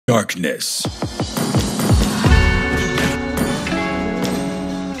Darkness.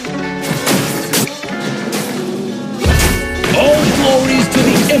 All glories to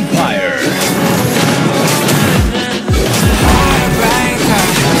the Empire! Heartbreaker,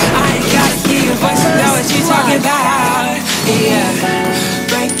 I ain't gotta hear your voice to know what you talking about. Yeah,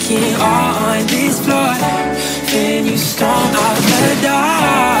 breaking all on this floor. Then you storm out the door.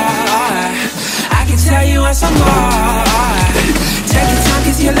 I can tell you want some more. Take your time,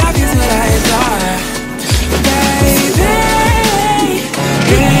 cause your love is what I adore. Baby,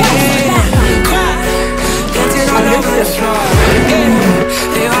 yeah, cry, dancing all over the floor. Yeah,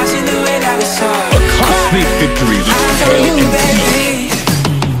 they watching the way that we saw. A costly victory with Tigreal and baby,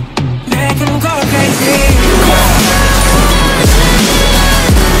 make them go crazy.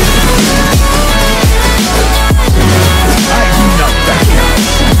 I do not back down.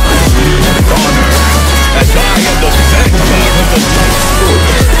 With honor, as I am the vanguard of the Light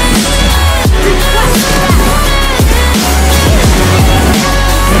Order.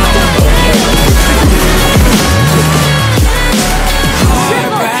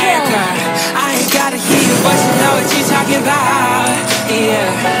 Heartbreaker, I ain't gotta hear your voice to know what you talking about. Yeah,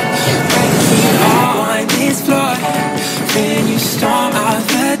 breaking all on this floor. Then you storm out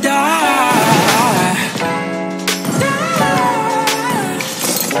the door.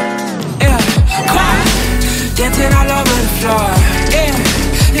 Dancing all over the floor. Yeah,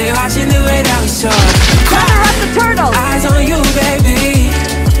 they watching the way that we soar. Cover up the turtle. Eyes on you, baby.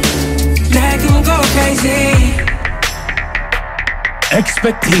 Make them go crazy.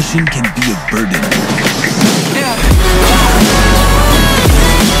 Expectation can be a burden. Yeah.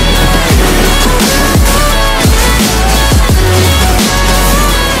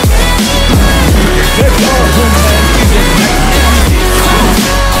 Protect our homeland against negativity.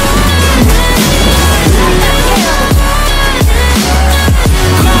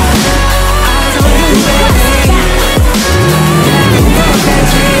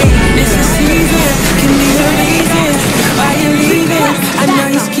 It's the season, can be the reason why you're leaving. I know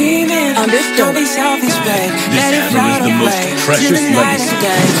you're scheming. Don't be selfish, babe. Let it fly This hammer is the away. most precious Till the night legacy is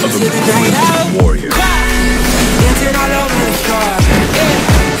day. of a Till the night out. great warrior. Dancing all over the floor. Yeah,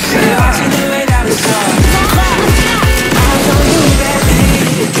 they're watching the way that we saw. Eyes on you,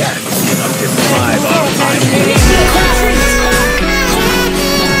 baby. Death cannot deprive our mind.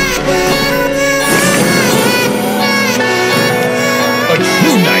 A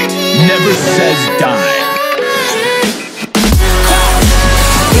true knight never says die.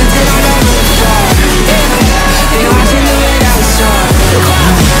 Dancing all over the floor. Yeah, they're watching the way that we saw.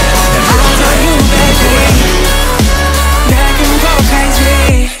 Eyes on you, baby. Make them go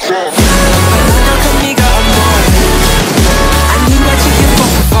crazy. Hablando conmigo, amor. I need what you can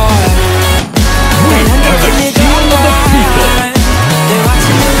vote for. Hablando conmigo, amor. They're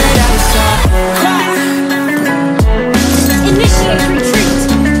watching the way that we saw. Initiate retreat.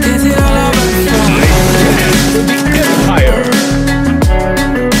 Dancing all over the floor. For the Empire.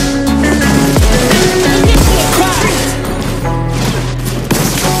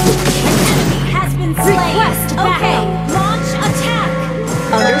 Has been slain. Request okay. Launch attack.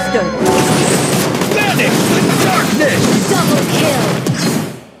 Understood. Vanish with darkness. Double kill.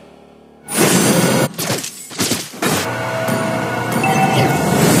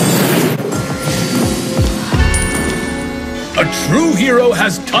 A true hero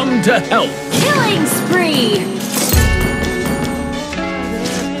has come to help. Killing spree.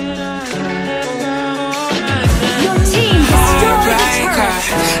 Your team destroyed the Heartbreaker,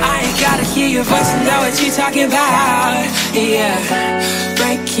 turret. I ain't gotta hear your voice to know what you talking about. Yeah,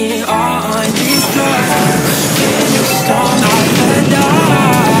 breaking all on this floor. Then you storm out the door.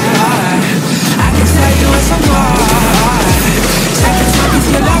 I can tell you want some more. Take the time, cause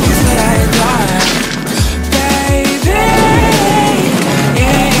your love is what I adore. Baby,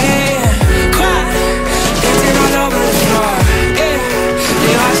 yeah, cry, dancing all over the floor. Yeah,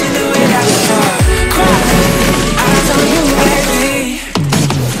 they watching the way that we soar. Cry, eyes on you, baby.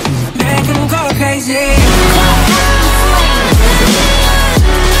 Make them go crazy.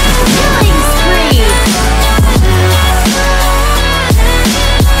 Killing spree.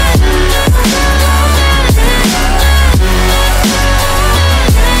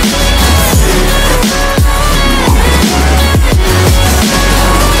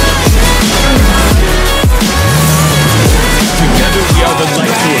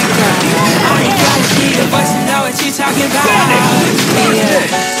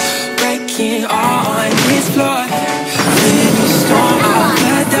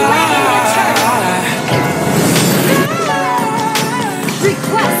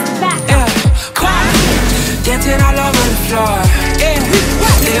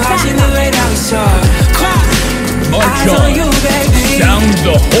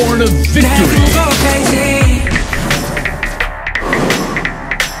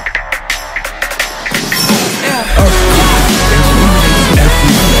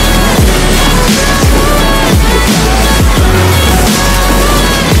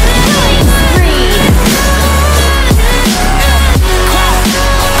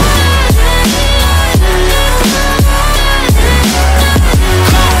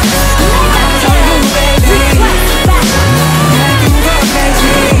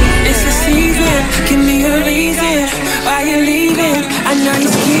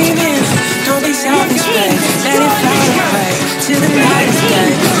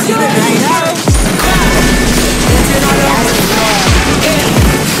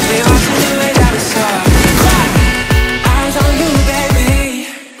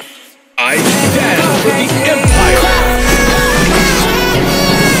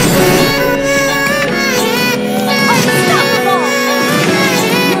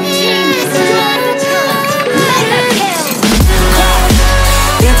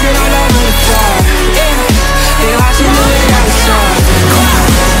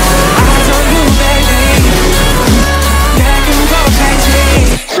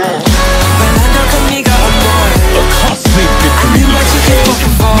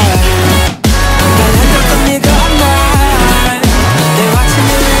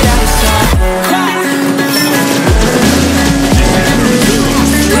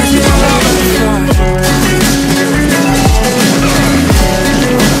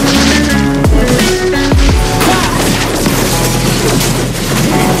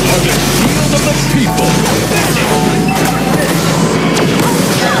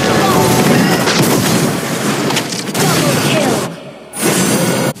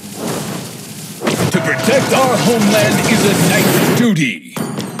 homeland is a knight's duty.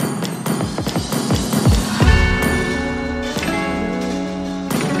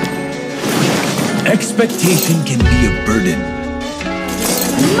 Expectation can be a burden.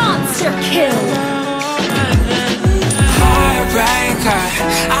 Monster kill. Heartbreaker,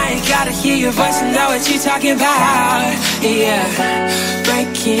 I ain't gotta hear your voice and know what you talking about. Yeah,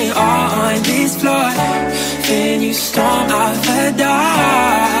 breaking all on this floor, then you storm out the door.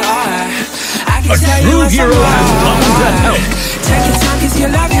 I can tell you what's hero has come to help. Take your time, 'cause your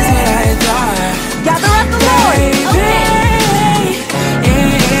love is what I adore. Gather up the Lord. Okay.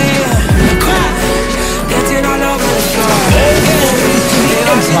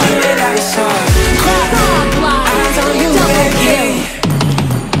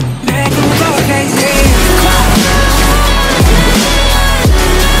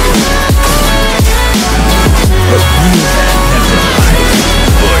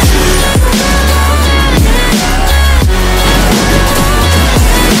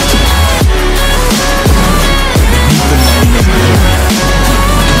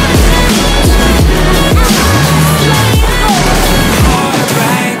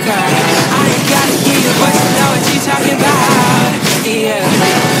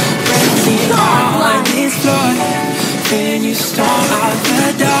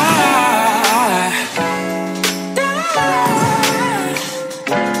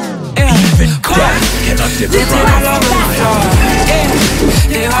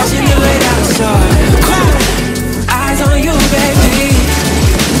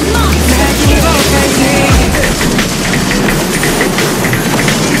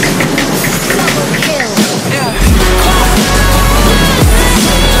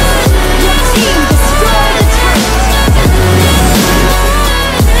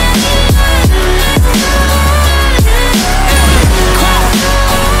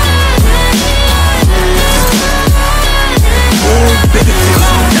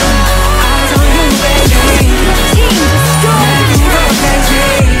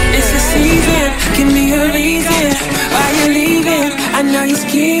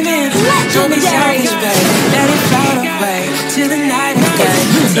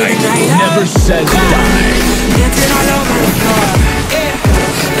 Never says die. Dancing all over the floor. Yeah,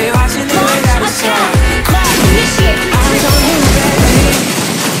 they watching the way that we saw. Eyes on you, baby.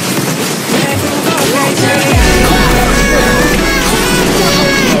 Make 'em go crazy.